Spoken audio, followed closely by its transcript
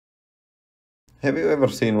Have you ever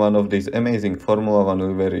seen one of these amazing Formula 1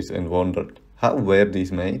 liveries and wondered, how were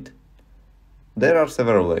these made? There are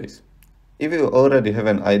several ways. If you already have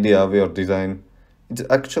an idea of your design, it's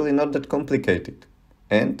actually not that complicated,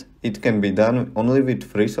 and it can be done only with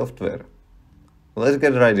free software. Let's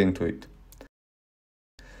get right into it.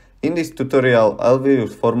 In this tutorial, I'll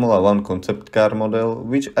use Formula 1 concept car model,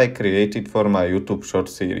 which I created for my YouTube short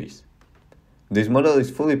series. This model is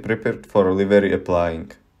fully prepared for livery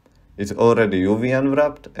applying. It's already UV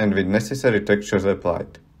unwrapped and with necessary textures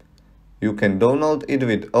applied. You can download it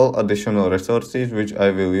with all additional resources which I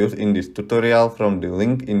will use in this tutorial from the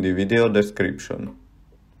link in the video description.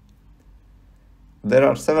 There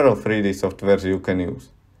are several 3D softwares you can use.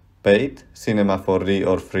 Paid, Cinema 4D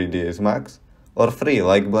or 3ds Max, or free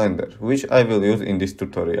like Blender, which I will use in this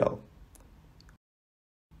tutorial.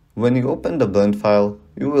 When you open the blend file,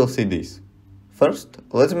 you will see this. First,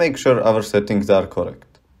 let's make sure our settings are correct.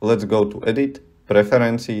 Let's go to Edit,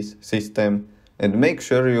 Preferences, System, and make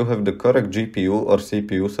sure you have the correct GPU or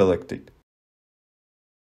CPU selected.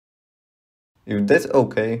 If that's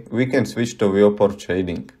okay, we can switch to viewport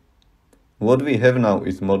shading. What we have now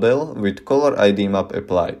is model with color ID map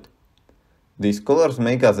applied. These colors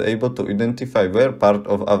make us able to identify where part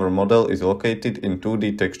of our model is located in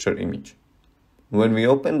 2D texture image. When we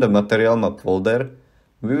open the material map folder,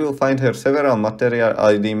 we will find here several material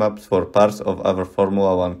ID maps for parts of our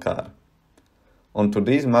Formula 1 car. Onto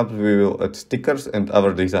these maps we will add stickers and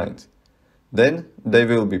other designs. Then they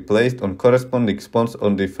will be placed on corresponding spots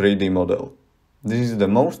on the 3D model. This is the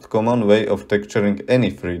most common way of texturing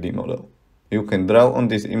any 3D model. You can draw on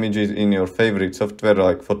these images in your favorite software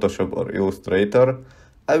like Photoshop or Illustrator.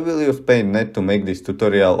 I will use PaintNet to make this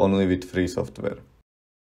tutorial only with free software.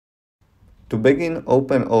 To begin,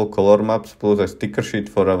 open all color maps plus a sticker sheet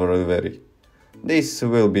for our livery. This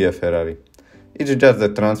will be a Ferrari. It's just a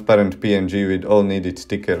transparent PNG with all needed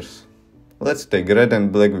stickers. Let's take red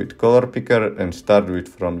and black with color picker and start with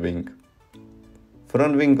front wing.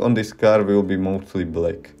 Front wing on this car will be mostly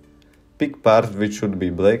black. Pick parts which should be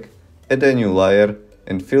black, add a new layer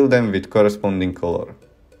and fill them with corresponding color.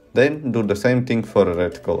 Then do the same thing for a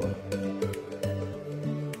red color.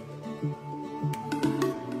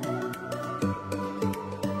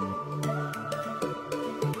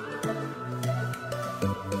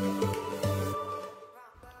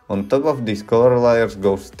 On top of these color layers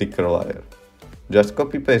goes sticker layer. Just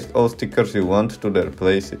copy paste all stickers you want to their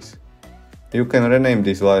places. You can rename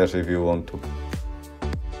these layers if you want to.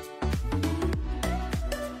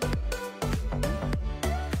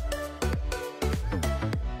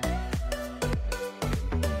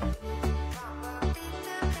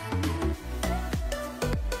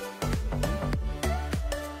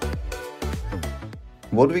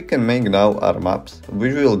 What we can make now are maps,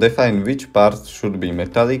 which will define which parts should be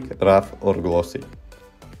metallic, rough or glossy.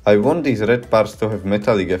 I want these red parts to have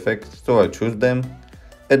metallic effects, so I choose them,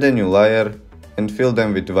 add a new layer and fill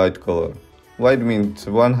them with white color. White means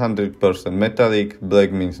 100% metallic,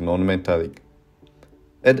 black means non-metallic.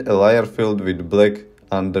 Add a layer filled with black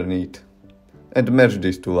underneath. And merge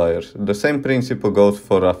these two layers. The same principle goes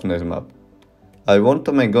for roughness map. I want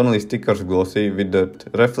to make only stickers glossy with that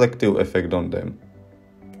reflective effect on them.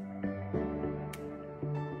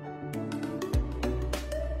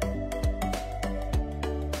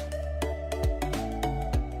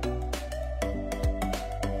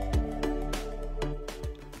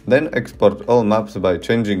 Then export all maps by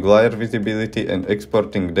changing layer visibility and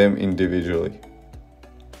exporting them individually.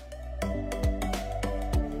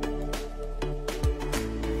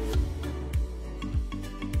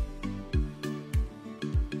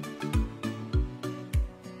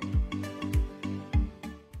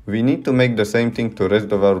 We need to make the same thing to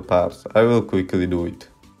rest of our parts. I will quickly do it.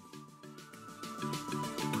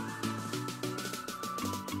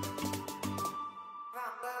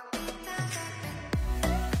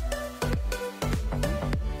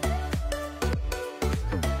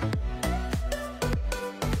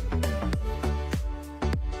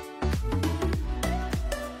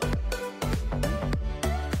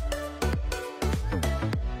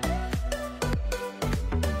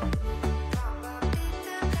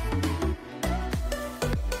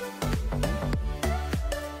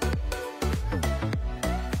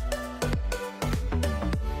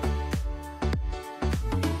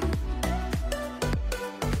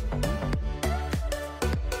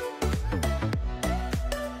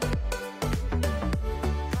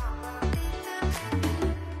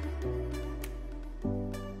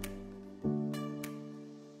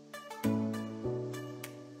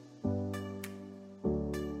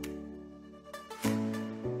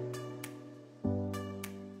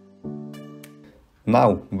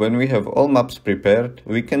 Now, when we have all maps prepared,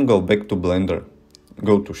 we can go back to Blender.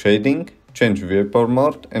 Go to Shading, change Viewport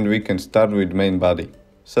Mode, and we can start with Main Body.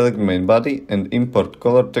 Select Main Body and import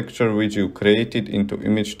color texture which you created into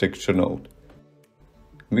Image Texture node.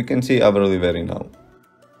 We can see our livery now.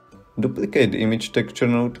 Duplicate the Image Texture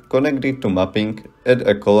node, connect it to Mapping, add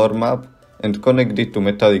a color map, and connect it to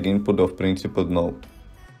Metallic Input of Principled node.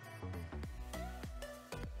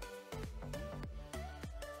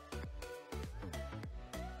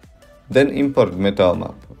 Then import Metal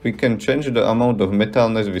map. We can change the amount of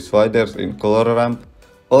metalness with sliders in Color Ramp,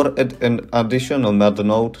 or add an additional matte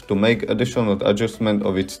node to make additional adjustment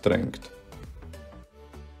of its strength.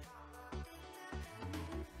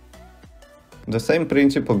 The same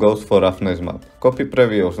principle goes for roughness map. Copy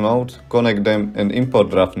previous nodes, connect them, and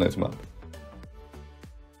import roughness map.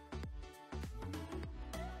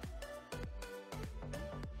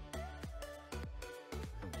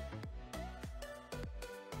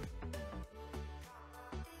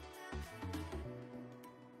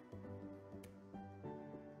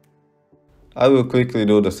 I will quickly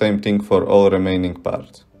do the same thing for all remaining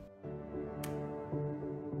parts.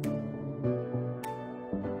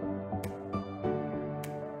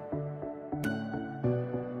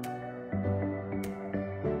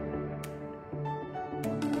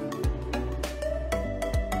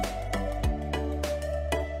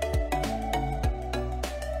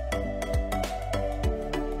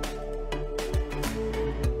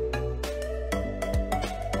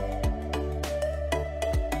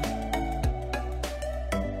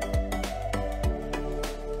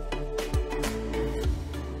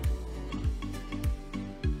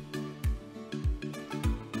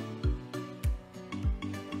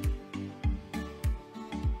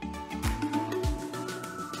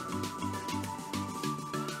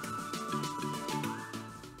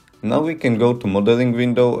 Now we can go to modeling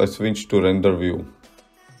window and switch to render view.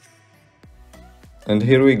 And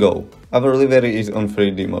here we go. Our livery is on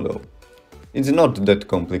 3D model. It's not that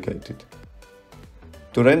complicated.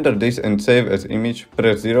 To render this and save as image,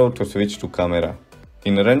 press 0 to switch to camera.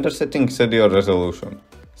 In render settings, set your resolution.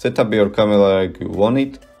 Set up your camera like you want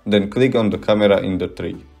it, then click on the camera in the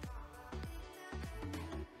tree.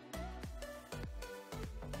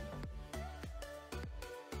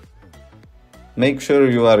 Make sure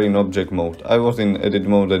you are in object mode. I was in edit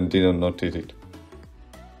mode and didn't notice it.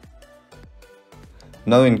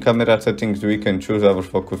 Now in camera settings we can choose our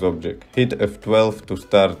focus object. Hit F12 to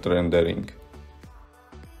start rendering.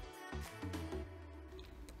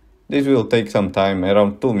 This will take some time,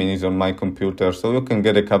 around 2 minutes on my computer, so you can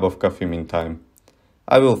get a cup of coffee meantime.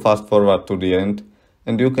 I will fast forward to the end,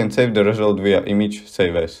 and you can save the result via image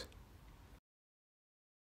save as.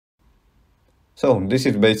 So this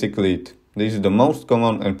is basically it. This is the most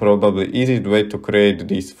common and probably easiest way to create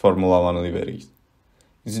these Formula 1 liveries.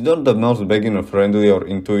 It's not the most beginner-friendly or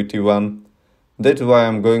intuitive one. That's why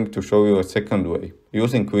I'm going to show you a second way,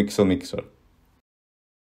 using Quixel Mixer.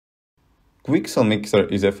 Quixel Mixer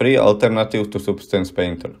is a free alternative to Substance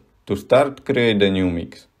Painter. To start, create a new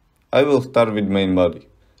mix. I will start with main body.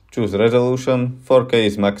 Choose resolution, 4K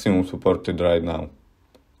is maximum supported right now.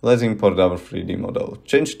 Let's import our 3D model.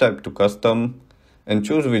 Change type to custom, and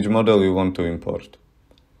choose which model you want to import.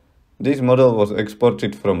 This model was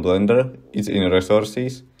exported from Blender, it's in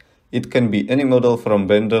resources. It can be any model from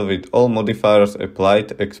Blender with all modifiers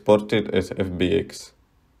applied, exported as FBX.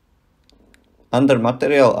 Under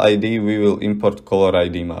Material ID we will import Color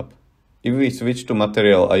ID map. If we switch to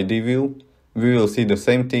Material ID view, we will see the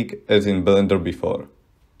same thing as in Blender before.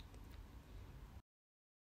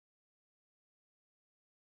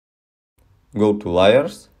 Go to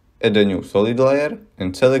Layers, add a new solid layer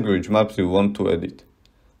and select which maps you want to edit.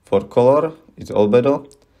 For color, it's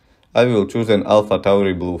albedo. I will choose an Alpha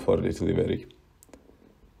Tauri blue for this livery.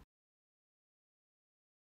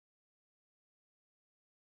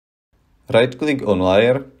 Right click on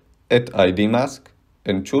layer, add ID mask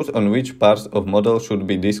and choose on which parts of model should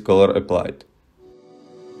be this color applied.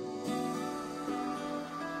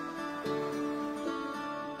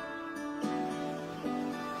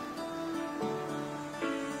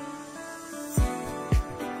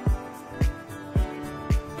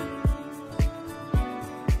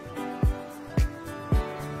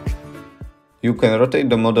 You can rotate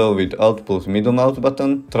the model with Alt plus middle mouse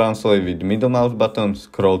button, translate with middle mouse button,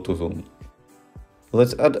 scroll to zoom.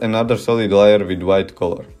 Let's add another solid layer with white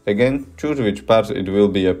color. Again, choose which parts it will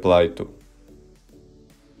be applied to.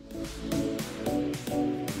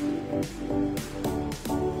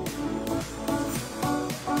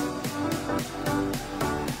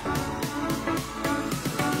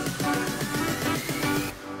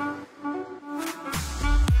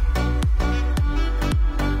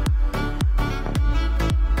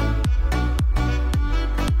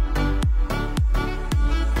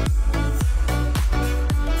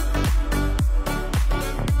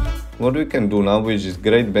 What we can do now, which is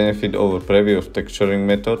great benefit over previous texturing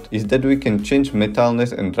method, is that we can change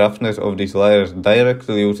metalness and roughness of these layers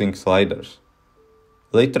directly using sliders.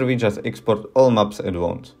 Later we just export all maps at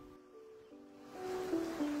once.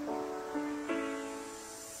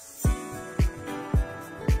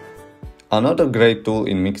 Another great tool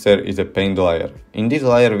in Mixer is a paint layer. In this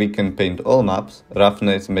layer we can paint all maps,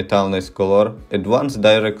 roughness, metalness, color at once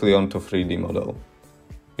directly onto 3D model.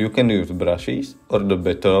 You can use brushes, or the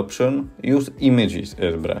better option, use images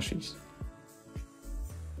as brushes.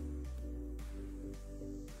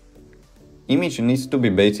 Image needs to be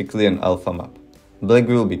basically an alpha map. Black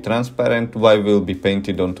will be transparent, white will be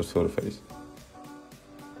painted onto surface.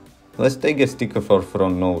 Let's take a sticker for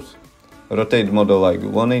front nose. Rotate model like you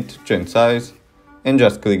want it, change size, and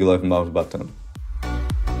just click left mouse button.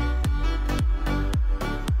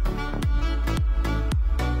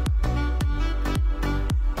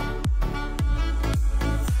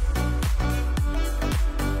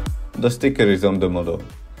 The sticker is on the model.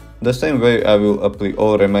 The same way I will apply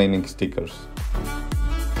all remaining stickers.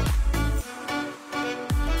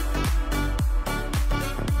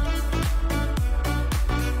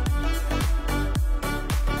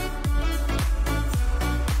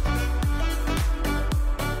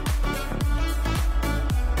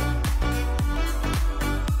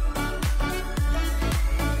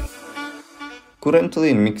 Currently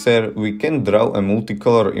in Mixer we can draw a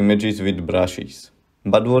multicolor images with brushes.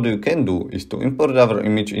 But what you can do is to import our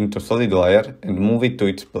image into solid layer and move it to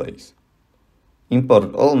its place.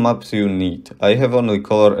 Import all maps you need, I have only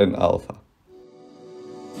color and alpha.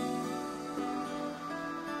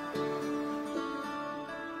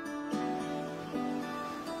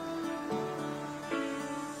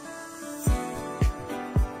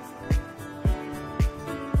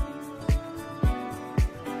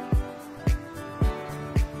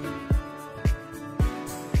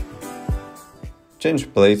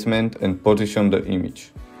 Change placement and position the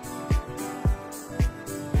image.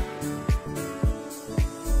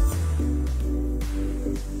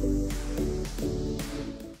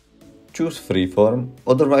 Choose freeform,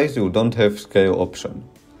 otherwise you don't have scale option.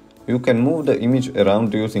 You can move the image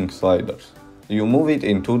around using sliders. You move it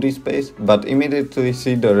in 2D space, but immediately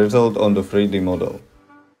see the result on the 3D model.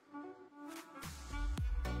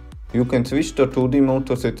 You can switch to 2D mode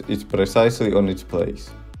to set it precisely on its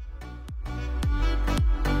place.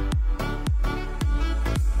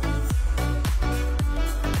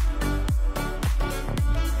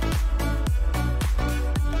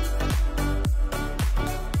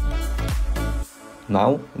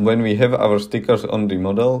 Now, when we have our stickers on the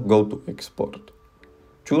model, go to Export.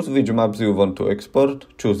 Choose which maps you want to export,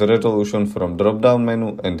 choose resolution from drop-down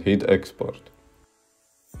menu and hit Export.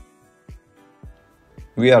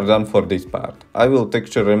 We are done for this part. I will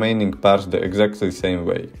texture remaining parts the exactly same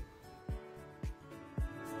way.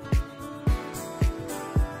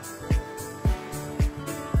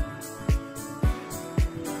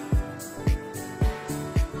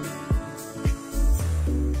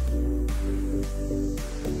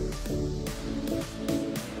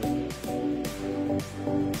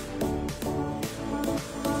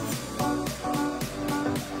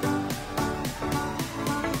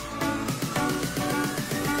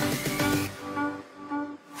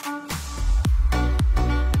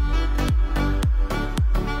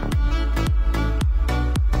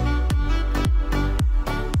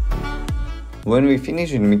 When we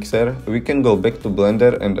finish in Mixer, we can go back to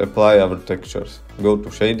Blender and apply our textures. Go to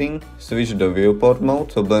Shading, switch the viewport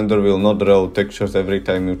mode so Blender will not draw textures every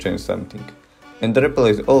time you change something. And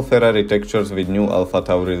replace all Ferrari textures with new Alpha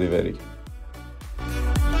Tauri livery.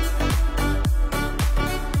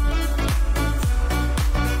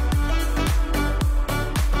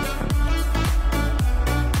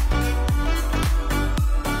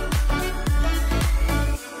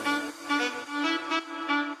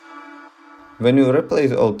 When you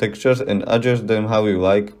replace all textures and adjust them how you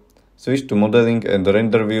like, switch to modeling and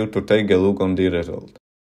render view to take a look on the result.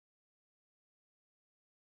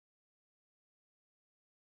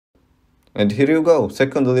 And here you go,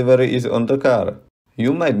 second livery is on the car.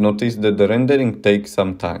 You might notice that the rendering takes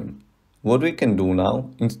some time. What we can do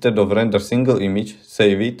now, instead of render single image,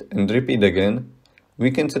 save it and repeat again,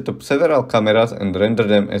 we can set up several cameras and render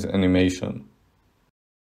them as animation.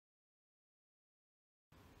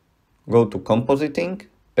 Go to Compositing,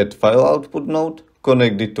 add File Output node,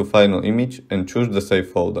 connect it to Final Image and choose the Save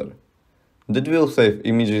folder. That will save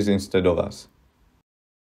images instead of us.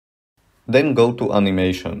 Then go to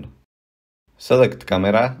Animation. Select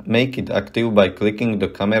Camera, make it active by clicking the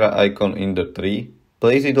camera icon in the tree,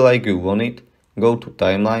 place it like you want it, go to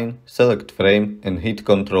Timeline, select Frame and hit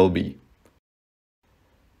Ctrl B.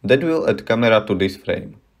 That will add camera to this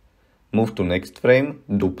frame. Move to next frame,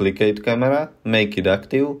 duplicate camera, make it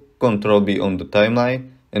active, Ctrl B on the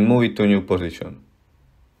timeline and move it to new position.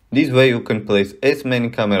 This way you can place as many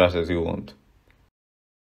cameras as you want.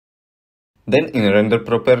 Then in render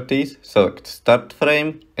properties, select start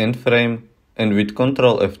frame, end frame and with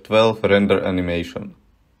Ctrl F12 render animation.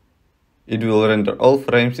 It will render all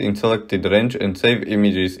frames in selected range and save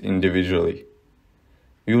images individually.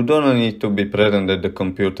 You don't need to be present at the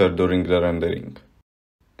computer during the rendering.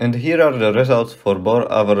 And here are the results for both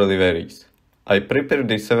our liveries. I prepared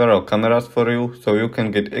these several cameras for you, so you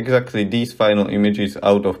can get exactly these final images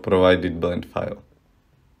out of provided blend file.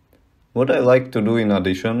 What I like to do in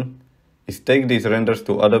addition is take these renders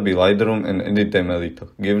to Adobe Lightroom and edit them a little,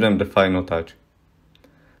 give them the final touch.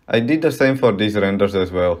 I did the same for these renders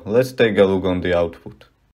as well. Let's take a look on the output.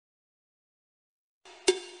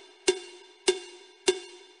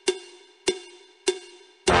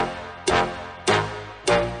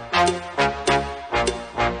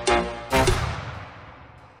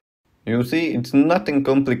 You see, it's nothing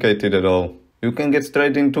complicated at all. You can get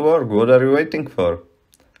straight into work. What are you waiting for?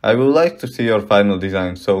 I would like to see your final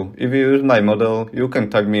design, so if you use my model, you can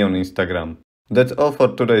tag me on Instagram. That's all for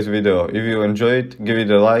today's video. If you enjoyed, give it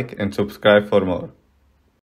a like and subscribe for more.